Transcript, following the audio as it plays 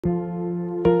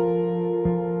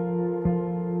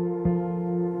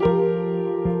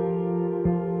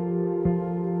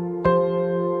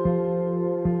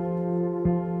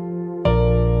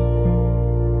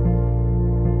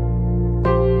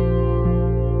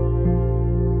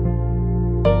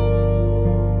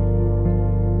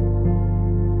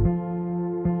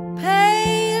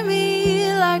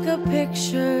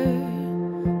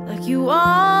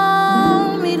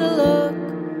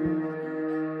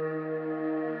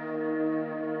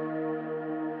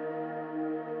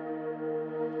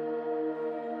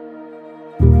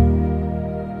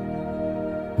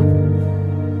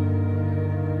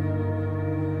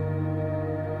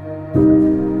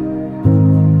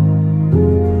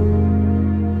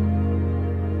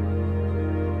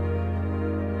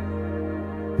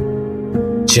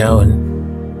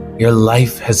Joan, your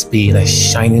life has been a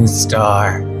shining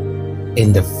star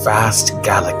in the vast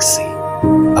galaxy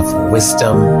of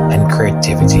wisdom and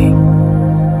creativity.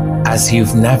 As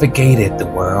you've navigated the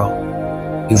world,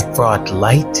 you've brought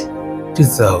light to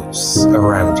those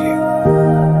around you.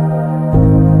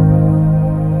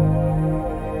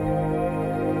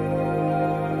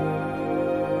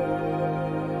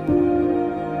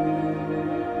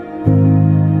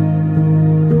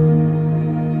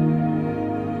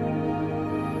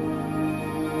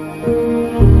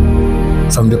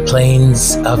 From the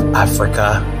plains of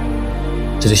Africa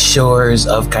to the shores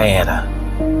of Guyana,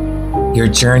 your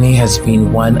journey has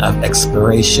been one of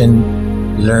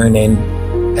exploration, learning,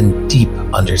 and deep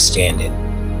understanding.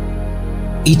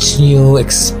 Each new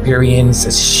experience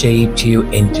has shaped you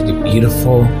into the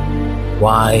beautiful,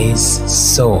 wise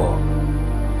soul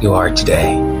you are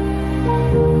today.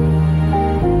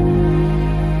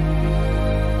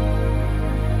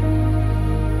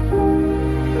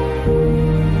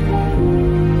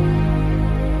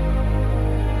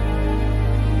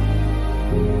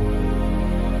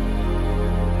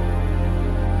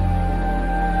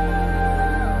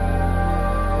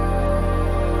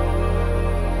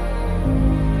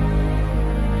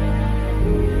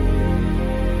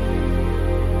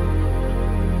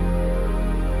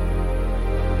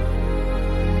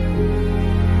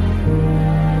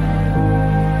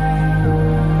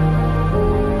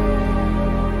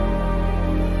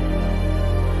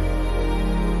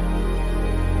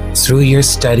 Through your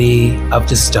study of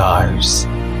the stars,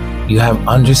 you have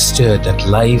understood that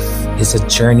life is a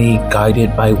journey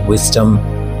guided by wisdom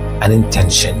and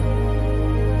intention.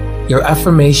 Your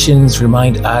affirmations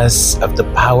remind us of the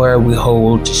power we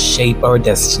hold to shape our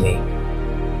destiny.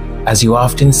 As you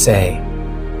often say,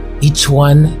 each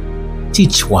one,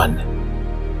 teach one.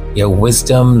 Your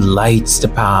wisdom lights the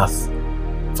path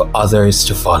for others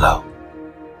to follow.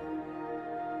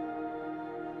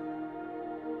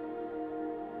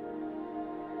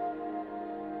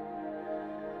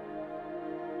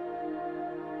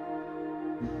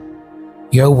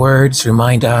 Your words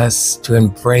remind us to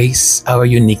embrace our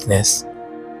uniqueness,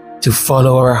 to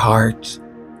follow our heart,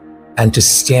 and to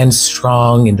stand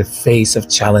strong in the face of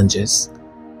challenges.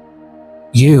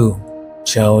 You,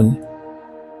 Joan,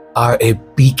 are a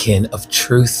beacon of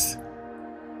truth,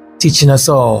 teaching us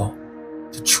all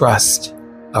to trust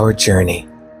our journey.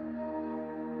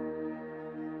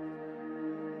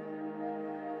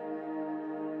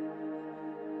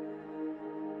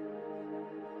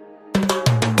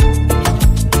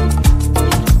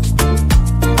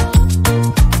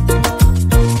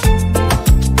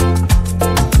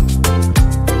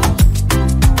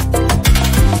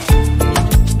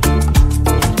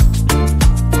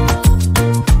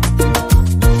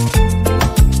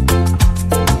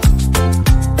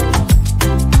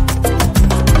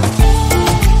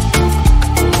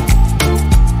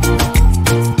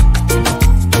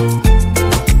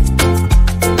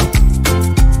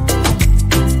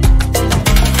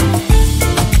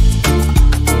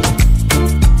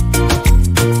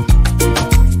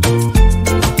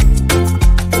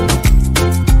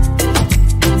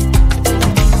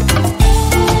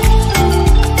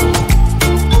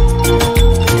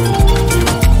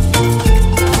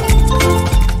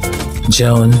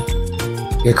 Joan,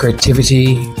 your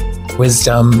creativity,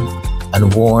 wisdom,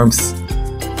 and warmth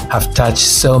have touched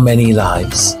so many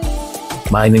lives,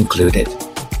 mine included.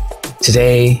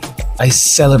 Today, I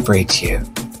celebrate you.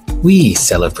 We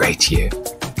celebrate you.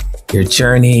 Your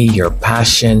journey, your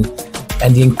passion,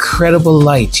 and the incredible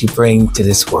light you bring to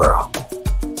this world.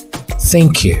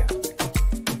 Thank you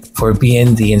for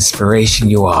being the inspiration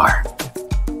you are,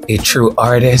 a true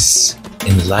artist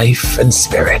in life and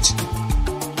spirit.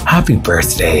 Happy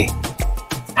birthday.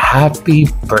 Happy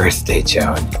birthday,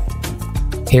 Joan.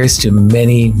 Here's to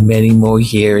many, many more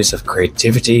years of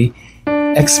creativity,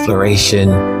 exploration,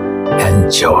 and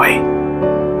joy.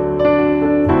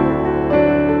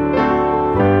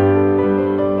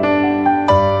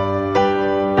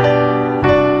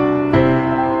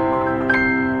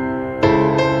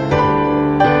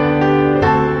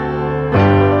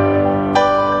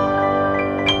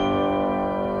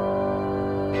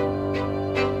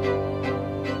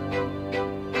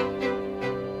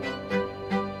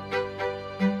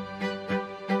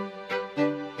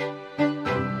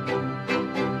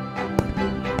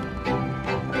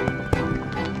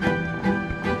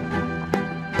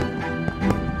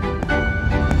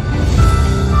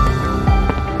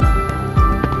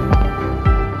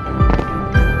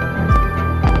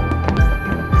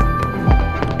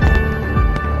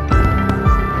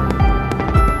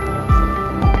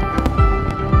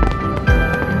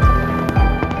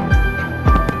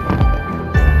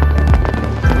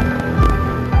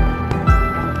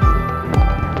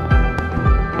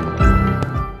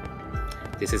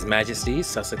 Majesty's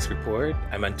Sussex Report.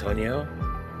 I'm Antonio.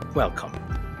 Welcome.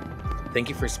 Thank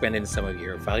you for spending some of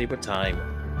your valuable time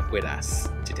with us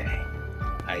today.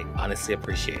 I honestly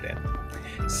appreciate it.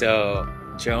 So,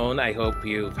 Joan, I hope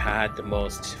you've had the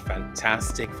most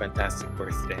fantastic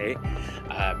birthday.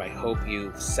 I hope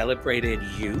you've celebrated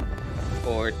you,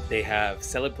 or they have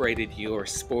celebrated you or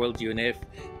spoiled you. And if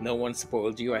no one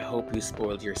spoiled you, I hope you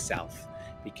spoiled yourself,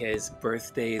 because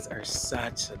birthdays are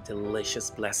such a delicious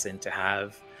blessing to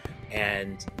have.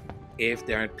 And if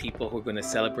there aren't people who are going to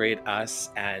celebrate us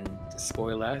and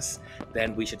spoil us,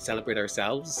 then we should celebrate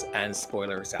ourselves and spoil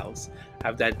ourselves.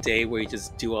 Have that day where you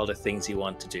just do all the things you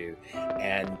want to do,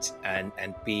 and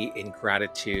be in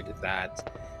gratitude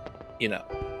that, you know,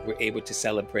 we're able to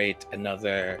celebrate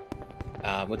another,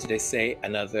 what did they say?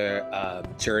 Another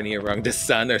journey around the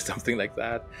sun or something like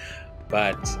that.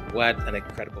 But what an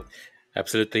incredible,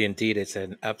 absolutely indeed, it's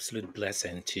an absolute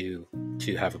blessing to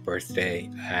have a birthday,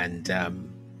 and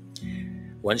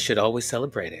one should always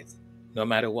celebrate it, no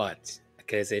matter what,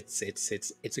 because it's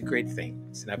a great thing.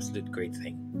 It's an absolute great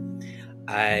thing.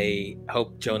 I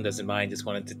hope Joan doesn't mind. Just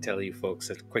wanted to tell you folks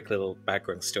a quick little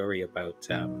background story about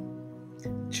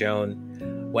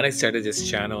Joan. When I started this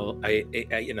channel, I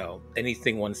you know,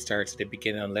 anything one starts at the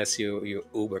beginning, unless you're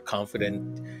uber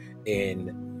confident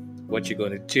in what you're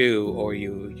going to do, or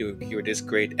you're this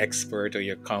great expert, or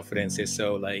your confidence is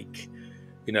so, like,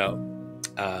 you know,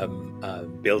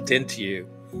 built into you.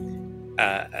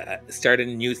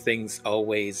 Starting new things,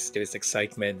 always there's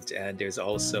excitement, and there's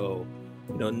also,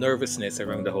 you know, nervousness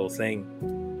around the whole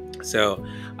thing. So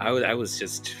I was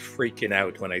just freaking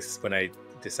out when I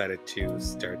decided to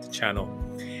start the channel.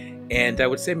 And I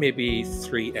would say maybe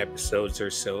 3 episodes or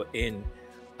so in,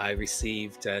 I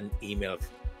received an email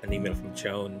from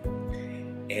Joan,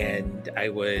 and I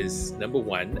was, number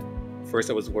one, first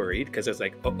I was worried, because I was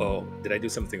like, oh, did I do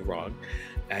something wrong?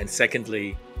 And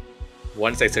secondly,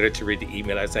 once I started to read the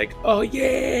email, I was like, oh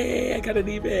yay, I got an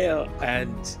email.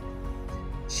 And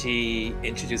she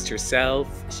introduced herself.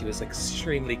 She was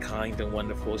extremely kind and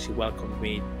wonderful. She welcomed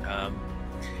me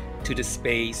to the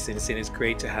space, and saying it's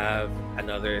great to have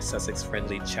another Sussex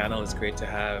friendly channel. It's great to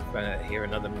have hear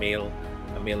another male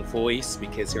voice,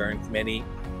 because there aren't many.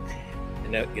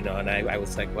 You know, and I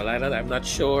was like, well, I'm not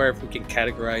sure if we can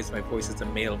categorize my voice as a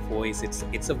male voice.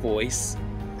 It's a voice,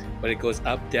 but it goes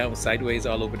up, down, sideways,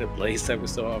 all over the place every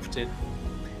so often.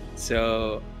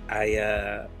 So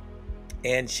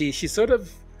and she sort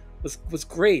of was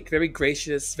great, very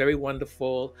gracious, very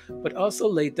wonderful, but also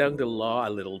laid down the law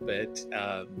a little bit.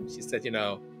 She said, you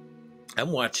know,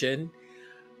 I'm watching,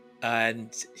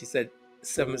 and she said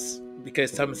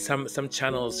because some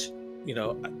channels, you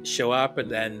know, show up and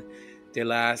then they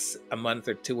last a month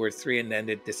or 2 or 3 and then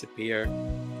they disappear,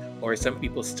 or some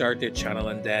people start their channel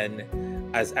and then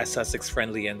as Sussex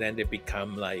friendly, and then they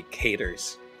become like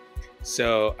haters.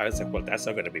 So I was like, well, that's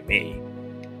not going to be me.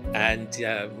 And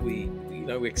we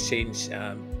exchanged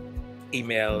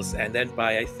emails, and then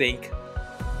by, I think,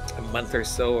 a month or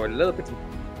so, or a little bit,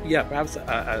 perhaps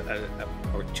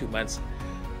or 2 months,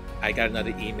 I got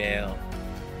another email,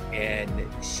 and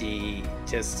she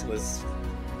just was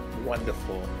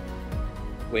wonderful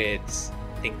with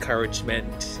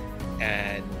encouragement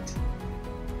and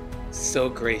so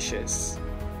gracious.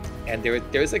 And there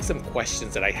was like some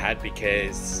questions that I had,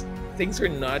 because things were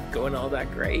not going all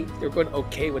that great. They were going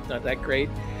okay, but not that great.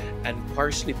 And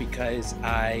partially because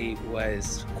I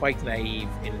was quite naive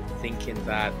in thinking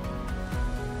that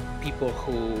people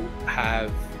who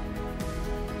have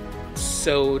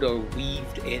sowed or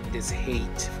weaved in this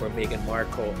hate for Meghan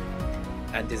Markle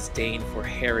and disdain for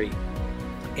Harry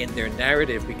in their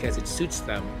narrative, because it suits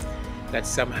them, that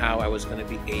somehow I was going to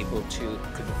be able to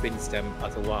convince them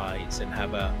otherwise and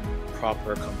have a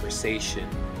proper conversation.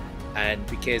 And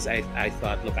because I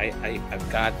thought, look, I've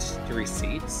got the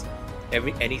receipts,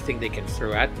 anything they can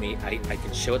throw at me, I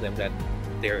can show them that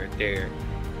their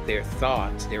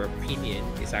thought, their opinion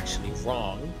is actually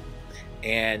wrong,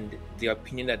 and the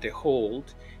opinion that they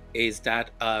hold is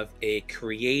that of a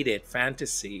created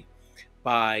fantasy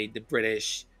by the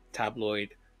British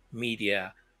tabloid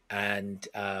media and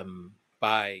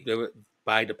by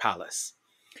the palace.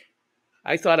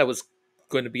 I thought I was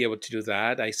going to be able to do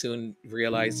that. I soon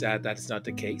realized that that's not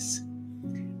the case,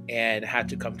 and had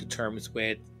to come to terms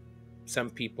with some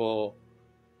people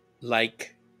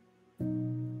like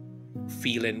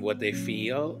feeling what they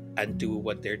feel and do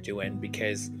what they're doing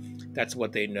because that's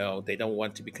what they know. They don't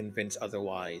want to be convinced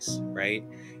otherwise, right?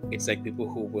 It's like people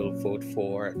who will vote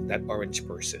for that orange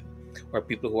person, or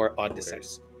people who are undecided.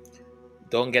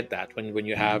 Don't get that when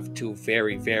you have two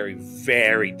very, very,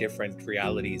 very different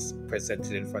realities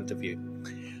presented in front of you.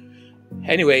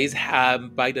 Anyways,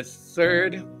 by the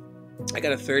third, I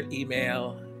got a third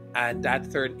email, and that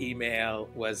third email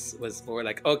was more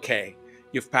like, okay,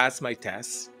 you've passed my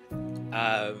test.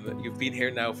 You've been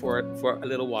here now for a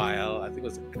little while. I think it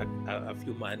was a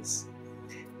few months,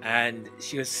 and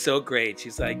she was so great.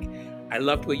 She's like, I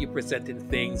loved the way you presented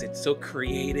things. It's so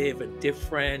creative and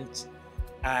different.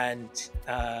 And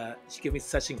she gave me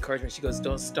such encouragement. She goes,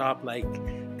 don't stop, like,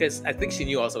 because I think she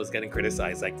knew also I was getting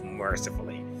criticized, like,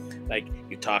 mercifully, like,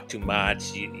 you talk too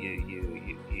much,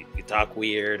 you talk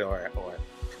weird, or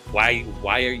why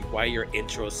are your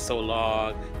intros so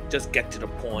long, just get to the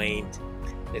point.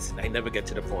 Listen, I never get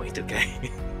to the point,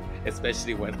 okay?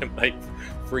 Especially when I'm like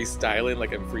freestyling,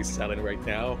 like I'm freestyling right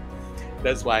now.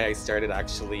 That's why I started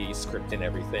actually scripting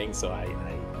everything, so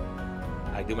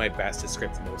I do my best to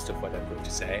script most of what I'm going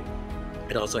to say.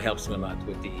 It also helps me a lot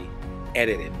with the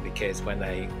editing, because when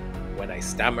I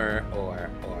stammer or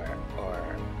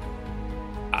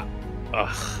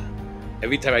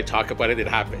every time I talk about it, it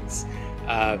happens.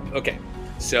 Okay,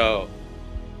 so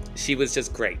she was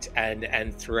just great,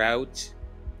 and throughout,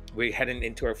 we're heading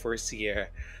into our first year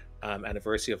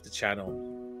anniversary of the channel.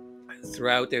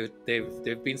 Throughout,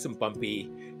 there've been some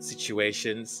bumpy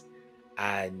situations,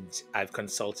 and I've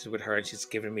consulted with her, and she's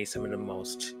given me some of the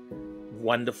most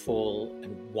wonderful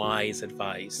and wise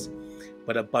advice.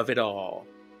 But above it all,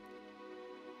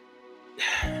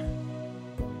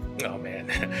 oh man,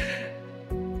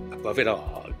 above it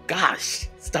all, gosh,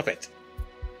 stop it.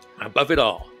 Above it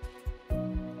all,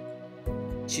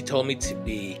 she told me to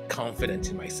be confident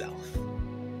in myself,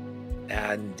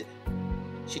 and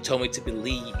she told me to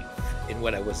believe in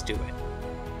what I was doing.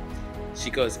 She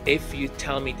goes, if you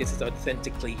tell me this is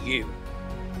authentically you,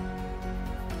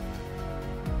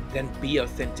 then be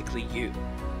authentically you.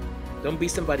 Don't be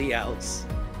somebody else.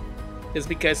 Just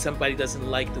because somebody doesn't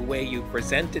like the way you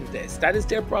presented this, that is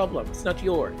their problem. It's not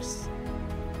yours,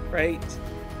 right?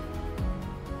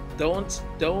 Don't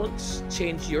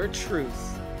change your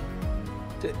truth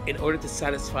in order to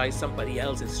satisfy somebody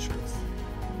else's truth.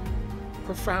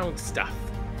 Profound stuff,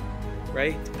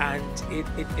 right? And it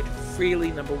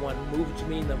really, number one, moved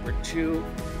me. Number two,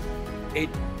 it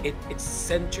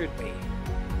centered me,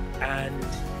 and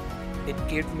it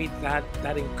gave me that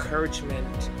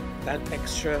encouragement, that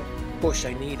extra push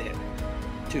I needed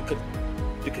to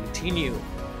continue.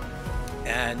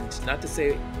 And not to say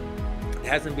it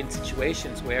hasn't been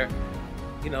situations where,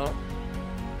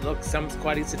 look, some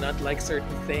squatties did not like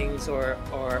certain things, or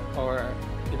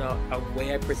a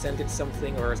way I presented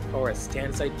something, or a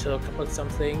stance I took about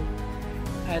something,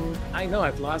 and I know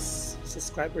I've lost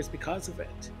subscribers because of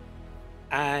it.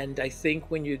 And I think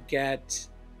when you get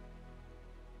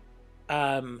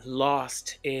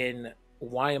lost in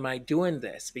why am I doing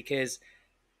this, because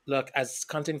look, as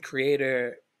content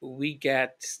creator, we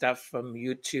get stuff from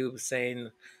YouTube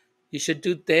saying you should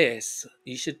do this,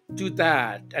 you should do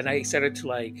that, and I started to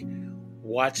like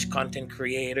watch content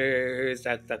creators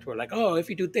that were like, oh, if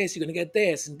you do this, you're gonna get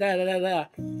this, and da da da da,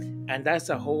 and that's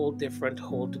a whole different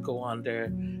hole to go under.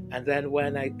 And then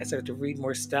when I started to read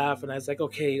more stuff, and I was like,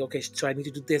 okay, so I need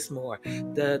to do this more.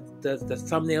 The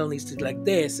thumbnail needs to be like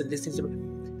this, and this needs to,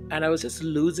 and I was just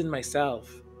losing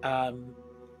myself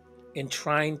in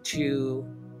trying to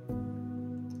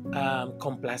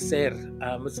complacer.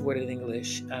 What's the word in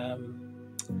English?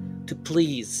 To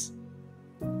please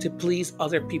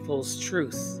other people's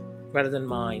truth rather than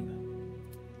mine.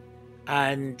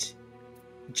 And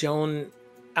Joan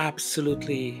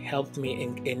absolutely helped me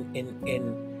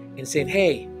in saying,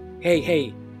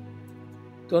 hey,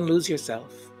 don't lose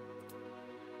yourself.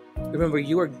 Remember,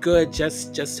 you are good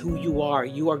just who you are.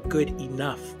 You are good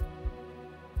enough.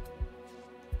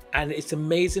 And it's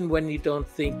amazing when you don't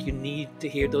think you need to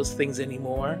hear those things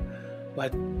anymore,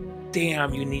 but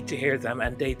damn, you need to hear them,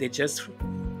 and they just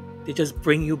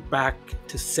bring you back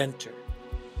to center.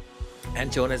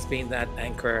 And Joan has been that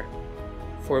anchor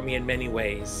for me in many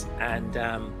ways, and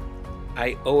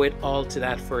I owe it all to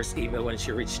that first email when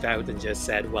she reached out and just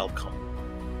said, welcome.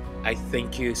 I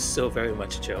thank you so very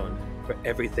much, Joan, for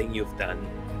everything you've done,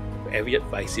 for every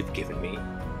advice you've given me,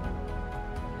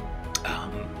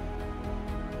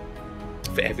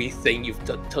 for everything you've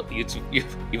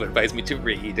advised me to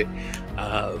read.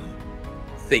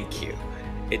 Thank you.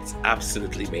 It's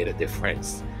absolutely made a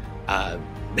difference.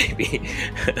 Maybe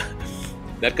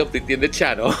not completely in the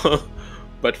channel,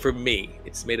 but for me,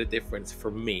 it's made a difference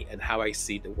for me and how I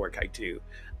see the work I do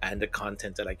and the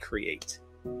content that I create.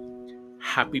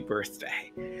 Happy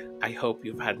birthday. I hope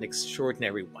you've had an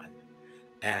extraordinary one,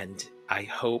 and I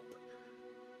hope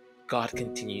God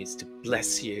continues to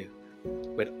bless you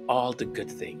with all the good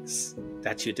things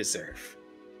that you deserve.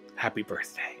 Happy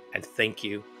birthday. And thank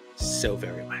you so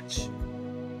very much.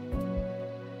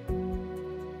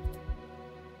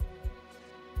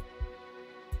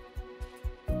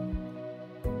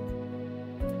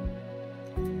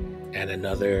 And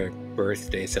another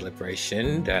birthday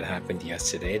celebration that happened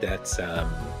yesterday, that's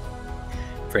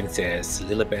Princess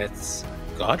Lilibet's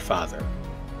godfather,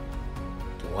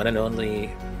 the one and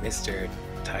only Mr.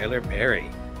 Tyler Perry.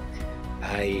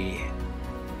 I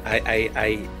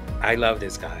love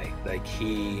this guy. Like,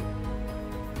 he,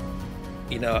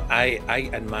 I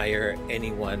admire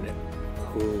anyone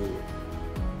who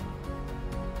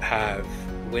have,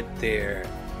 with their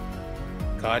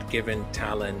God-given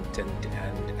talent and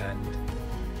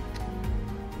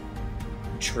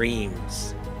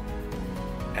dreams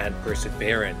and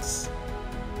perseverance,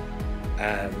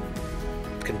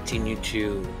 continue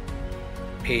to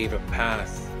pave a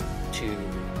path to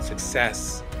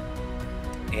success,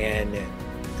 and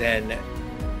then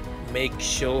make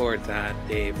sure that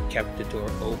they've kept the door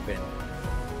open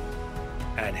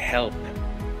and help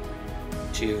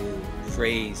to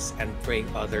raise and bring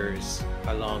others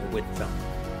along with them.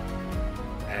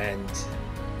 And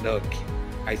look,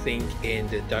 I think in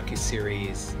the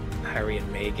docuseries Harry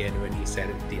and Meghan, when he said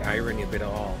it, the irony of it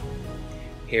all,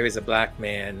 here is a black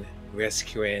man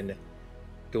rescuing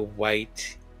the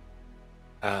white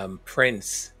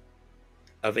prince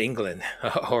of England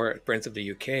or prince of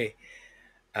the UK,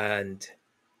 and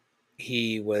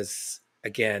he was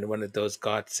again one of those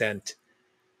God sent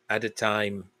at the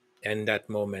time and that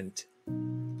moment.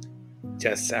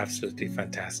 Just absolutely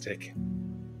fantastic.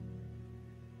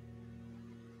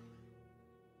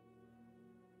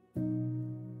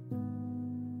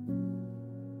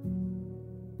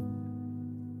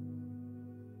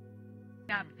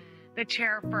 The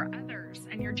chair for others,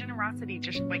 and your generosity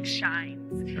just like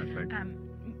shines.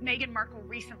 Meghan Markle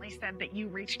recently said that you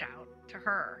reached out to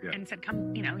her and said,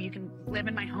 come, you can live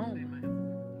in my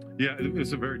home. Yeah, it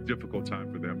was a very difficult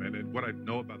time for them. And what I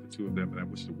know about the two of them, and I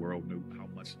wish the world knew how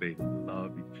much they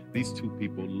love. These two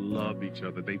people love each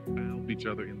other. They found each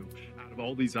other out of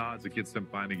all these odds against them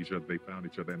finding each other, they found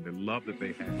each other. And the love that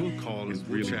they had. We'll call and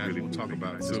we'll chat, we'll talk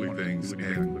about silly things.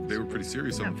 And they were pretty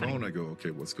serious on the phone. I go,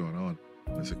 okay, what's going on?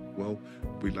 And I said, well,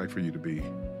 we'd like for you to be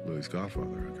Lily's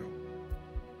godfather. I go,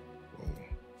 well,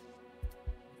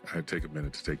 I had to take a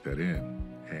minute to take that in.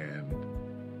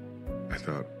 And I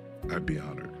thought, I'd be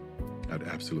honored. I'd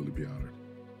absolutely be honored.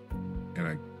 And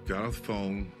I got off the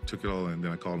phone, took it all in,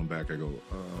 then I called him back. I go,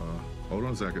 hold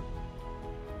on a second.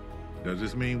 Does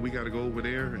this mean we got to go over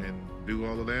there and do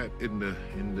all of that in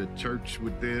the church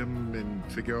with them and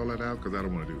figure all that out? Because I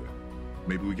don't want to do that.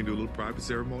 Maybe we can do a little private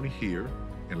ceremony here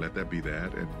and let that be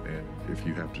that. And if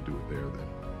you have to do it there, then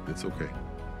it's okay.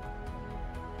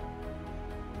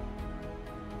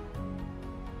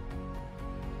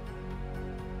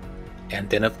 And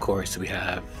then, of course, we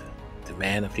have the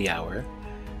man of the hour.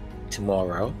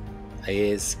 Tomorrow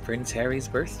is Prince Harry's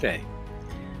birthday,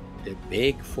 the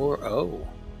big 4-0.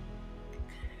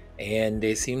 And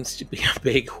there seems to be a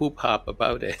big whoop hop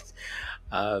about it.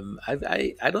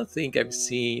 I don't think I've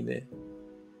seen,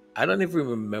 I don't even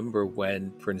remember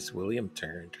when Prince William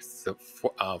turned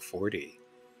 40.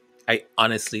 I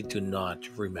honestly do not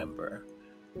remember,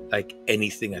 like,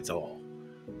 anything at all.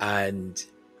 And,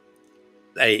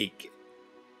 like,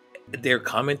 they're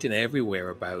commenting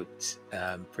everywhere about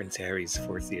Prince Harry's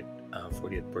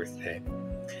 40th birthday.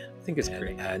 I think it's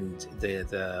great. And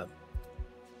the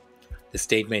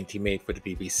statement he made for the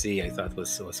BBC, I thought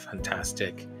was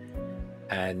fantastic.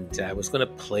 And I was going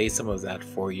to play some of that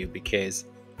for you because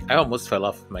I almost fell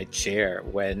off my chair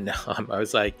when I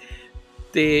was like,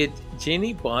 did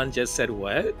Ginny Bond just said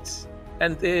what?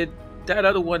 And did that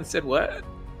other one said what?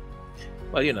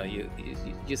 Well, you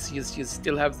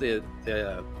still have the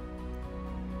the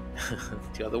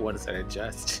other ones that are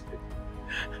just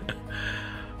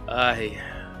I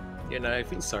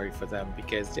feel sorry for them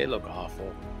because they look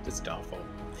awful, just awful.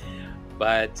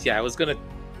 But yeah, I was gonna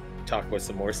talk about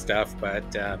some more stuff, but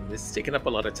it's taking up a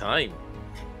lot of time.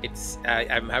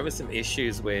 I'm having some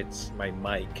issues with my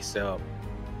mic,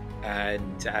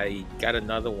 and I got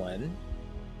another one,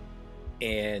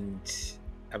 and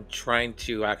I'm trying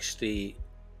to actually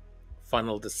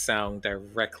funnel the sound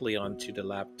directly onto the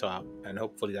laptop, and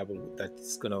hopefully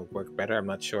that's gonna work better. I'm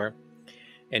not sure.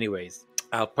 Anyways,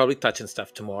 I'll probably touch on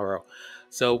stuff tomorrow.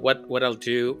 So what I'll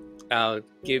do, I'll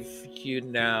give you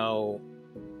now.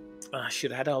 I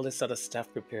should have had all this other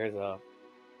stuff prepared though.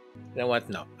 You know what?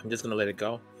 No, I'm just gonna let it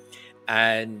go,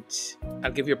 and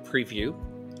I'll give you a preview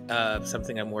of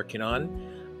something I'm working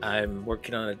on. I'm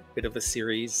working on a bit of a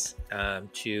series.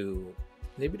 To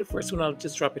maybe the first one I'll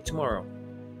just drop it tomorrow.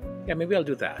 Yeah, maybe I'll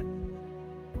do that.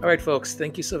 All right, folks,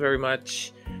 thank you so very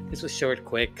much. This was short,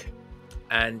 quick,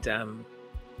 and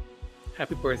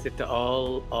happy birthday to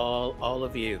all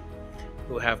of you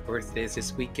who have birthdays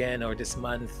this weekend or this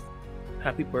month.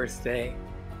 Happy birthday.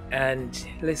 And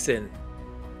listen,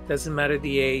 doesn't matter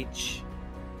the age.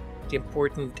 The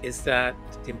importance is that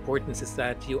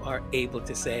you are able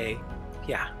to say,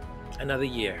 yeah, another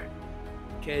year.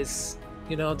 Because,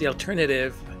 the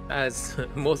alternative, as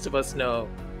most of us know,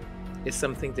 is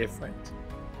something different.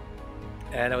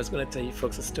 And I was going to tell you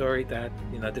folks a story that,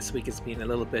 this week has been a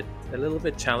little bit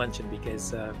challenging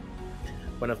because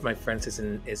one of my friends is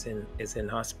in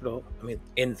hospital. I mean,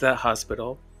 in the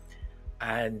hospital.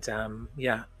 And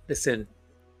listen,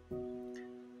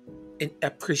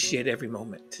 appreciate every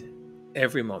moment,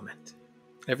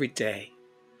 every day.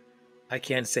 I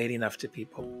can't say it enough to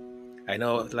people. I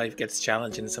know life gets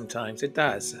challenging sometimes. It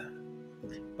does.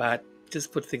 But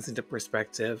just put things into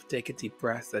perspective, take a deep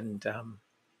breath, and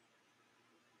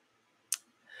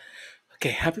okay,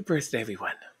 happy birthday,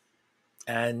 everyone.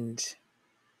 And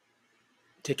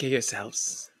take care of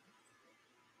yourselves.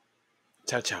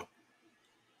 Ciao, ciao.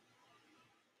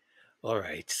 All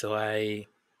right, so I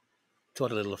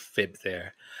told a little fib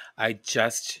there. I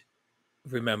just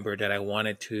remembered that I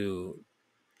wanted to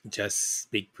just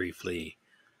speak briefly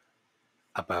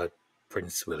about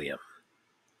Prince William.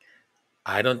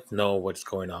 I don't know what's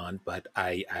going on, but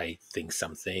I think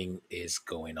something is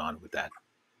going on with that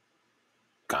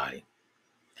guy.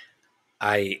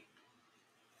 I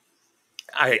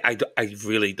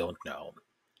really don't know.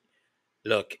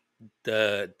 Look,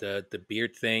 the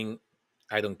beard thing,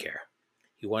 I don't care.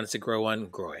 He wants to grow one,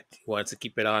 grow it. He wants to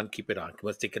keep it on, keep it on. He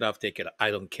wants to take it off, take it off.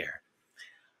 I don't care.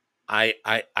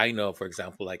 I know, for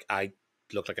example, like I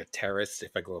look like a terrorist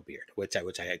if I grow a beard, which I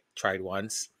had tried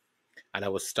once, and I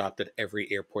was stopped at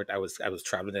every airport. I was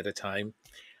traveling at a time,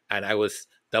 and I was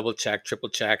double checked, triple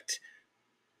checked,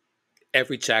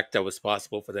 every check that was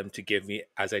possible for them to give me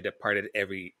as I departed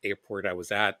every airport I was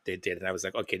at. They did, and I was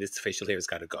like, okay, this facial hair has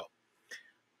got to go.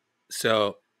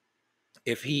 So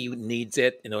if he needs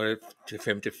it in order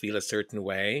for him to feel a certain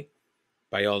way,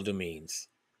 by all means.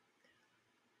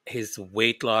 His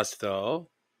weight loss, though,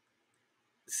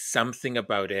 something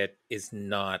about it is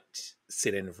not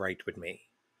sitting right with me.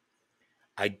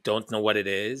 I don't know what it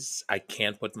is. I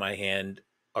can't put my hand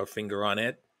or finger on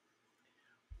it.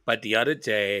 But the other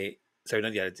day, sorry,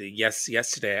 not the other day,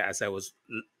 yesterday, as I was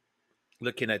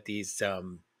looking at these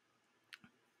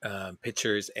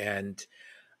pictures and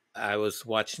I was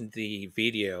watching the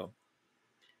video,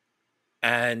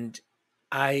 and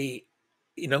who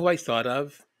I thought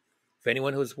of? For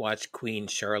anyone who's watched Queen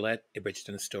Charlotte, A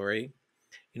Bridgerton Story,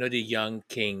 the young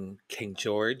King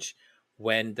George,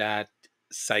 when that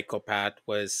psychopath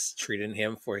was treating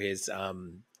him for his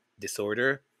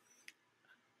disorder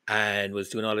and was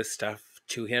doing all this stuff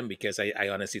to him, because I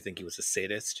honestly think he was a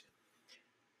sadist.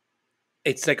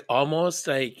 It's like almost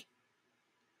like,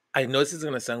 I know this is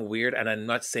going to sound weird, and I'm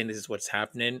not saying this is what's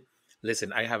happening.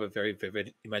 Listen, I have a very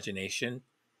vivid imagination.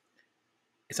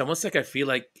 It's almost like I feel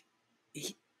like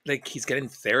he's getting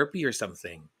therapy or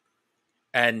something,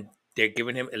 and they're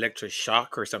giving him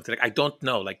electroshock or something. Like, I don't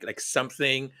know, like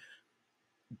something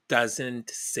doesn't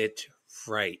sit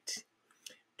right.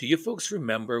 Do you folks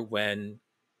remember when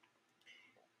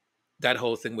that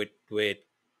whole thing with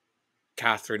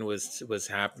Catherine was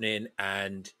happening,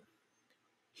 and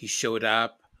he showed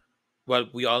up? Well,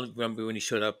 we all remember when he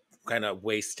showed up kind of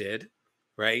wasted,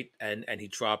 right? And he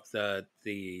dropped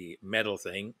the metal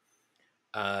thing.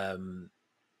 And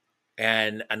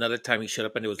another time he showed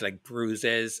up and there was like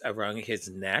bruises around his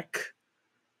neck.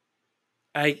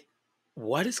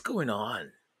 What is going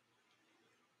on?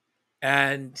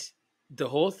 And the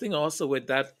whole thing also with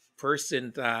that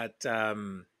person that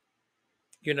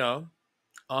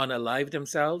unalived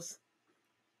themselves,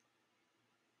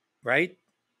 right?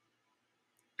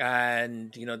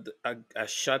 And a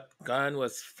shotgun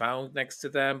was found next to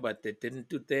them, but they didn't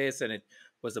do this, and it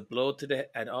was a blow to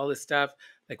the and all this stuff.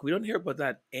 Like, we don't hear about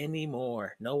that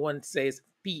anymore. No one says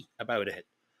p about it.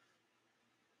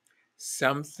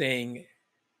 Something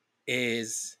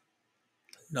is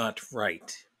not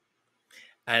right.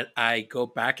 And I go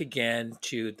back again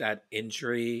to that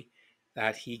injury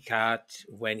that he got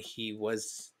when he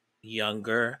was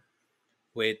younger,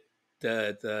 with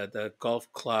the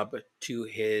golf club to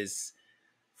his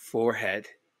forehead,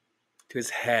 to his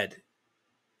head.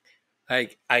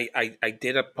 Like, I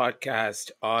did a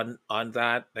podcast on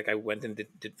that. Like, I went and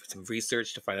did some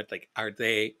research to find out, like, are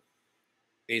there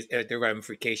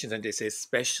ramifications? And they say,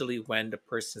 especially when the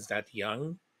person's that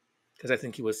young, because I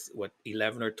think he was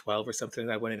 11 or 12 or something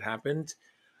like that when it happened.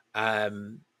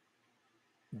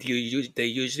 they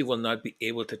usually will not be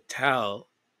able to tell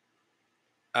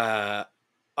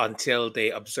until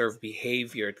they observe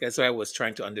behavior. That's why I was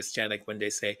trying to understand, like when they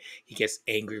say he gets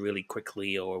angry really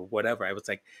quickly or whatever, I was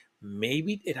like,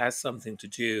 maybe it has something to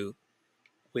do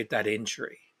with that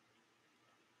injury.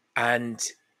 And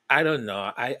I don't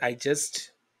know. I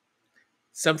just,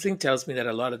 something tells me that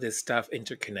a lot of this stuff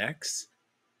interconnects,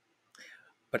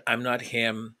 but I'm not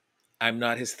him. I'm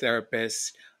not his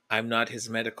therapist. I'm not his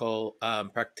medical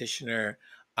practitioner.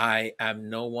 I am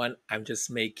no one. I'm just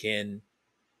making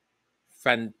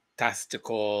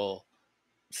fantastical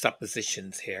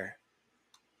suppositions here.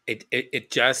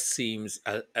 It just seems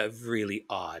a really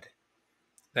odd.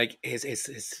 Like his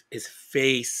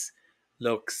face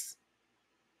looks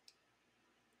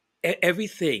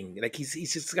everything. Like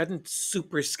he's just gotten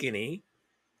super skinny,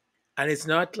 and it's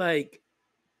not like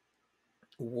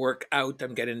workout.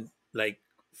 I'm getting like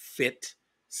fit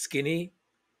skinny.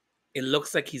 It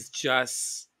looks like he's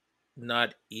just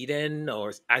not eating,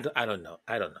 or I don't know.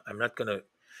 I don't know. I'm not gonna.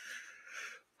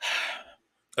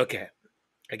 Okay,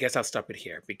 I guess I'll stop it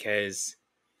here because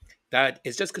that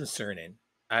is just concerning.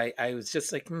 I was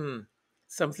just like,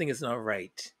 something is not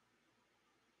right.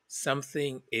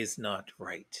 Something is not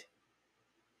right.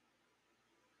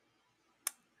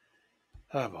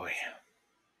 Oh boy.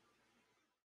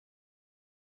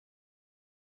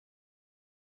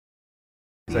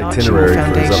 His itinerary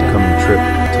for his upcoming trip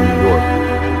to New York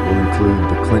will include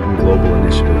the Clinton Global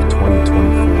Initiative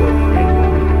 2024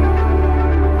 annual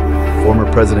meeting.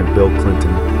 Former President Bill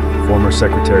Clinton, former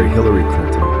Secretary Hillary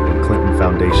Clinton, and Clinton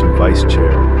Foundation Vice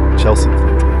Chair Chelsea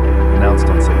Clinton announced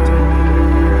on September.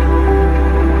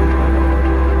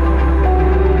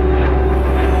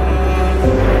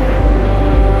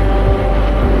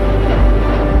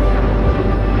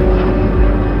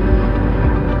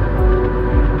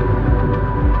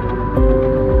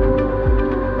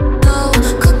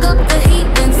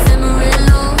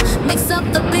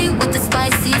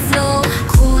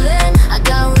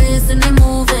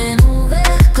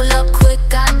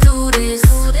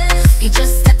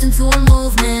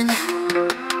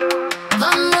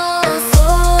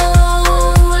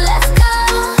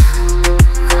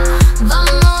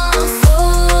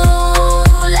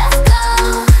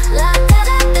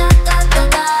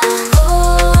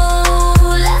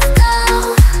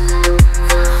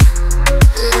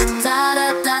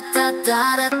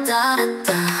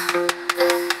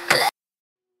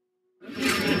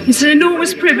 It's an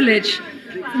enormous privilege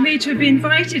for me to have been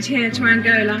invited here to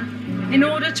Angola in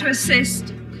order to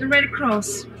assist the Red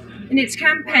Cross in its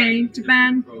campaign to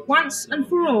ban once and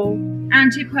for all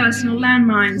anti-personal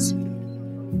landmines.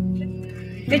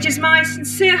 It is my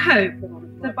sincere hope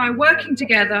that by working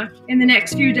together in the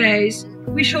next few days,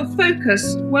 we shall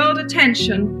focus world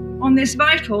attention on this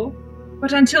vital,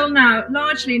 but until now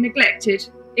largely neglected,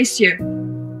 issue.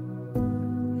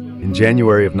 In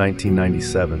January of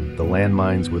 1997, the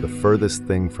landmines were the furthest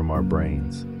thing from our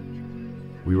brains.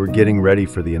 We were getting ready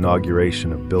for the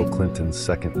inauguration of Bill Clinton's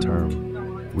second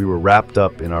term. We were wrapped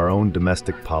up in our own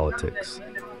domestic politics.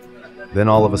 Then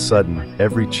all of a sudden,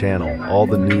 every channel, all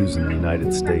the news in the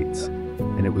United States,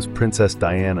 and it was Princess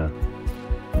Diana.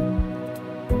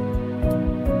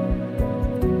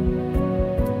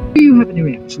 Do you have any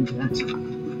reaction to that?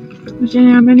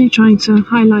 Virginia, I'm only trying to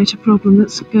highlight a problem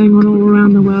that's going on all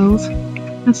around the world.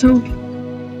 That's all.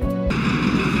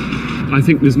 I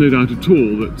think there's no doubt at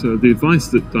all that the advice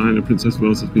that Diana, Princess of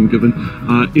Wales, has been given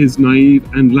is naive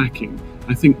and lacking.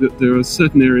 I think that there are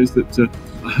certain areas that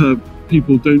her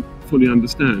people don't fully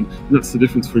understand, and that's the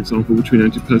difference, for example, between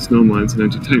anti-personnel mines and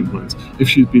anti-tank mines. If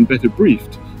she'd been better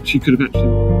briefed, she could have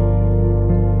actually...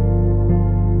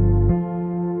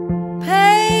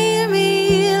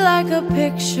 Like a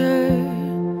picture,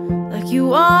 like you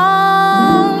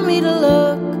want me to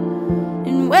look,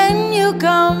 and when you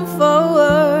come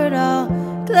forward, I'll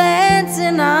glance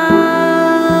and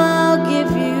I'll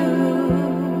give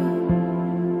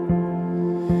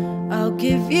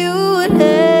you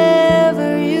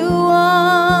whatever you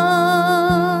want.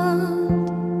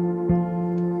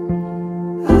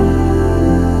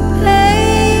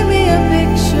 Play me a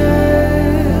picture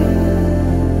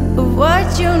of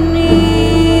what you need.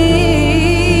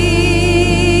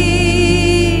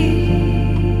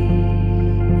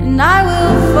 I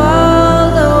will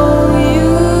follow you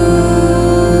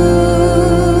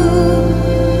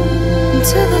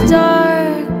into the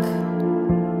dark.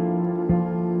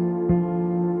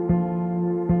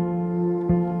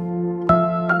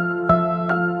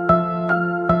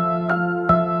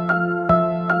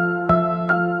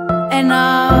 And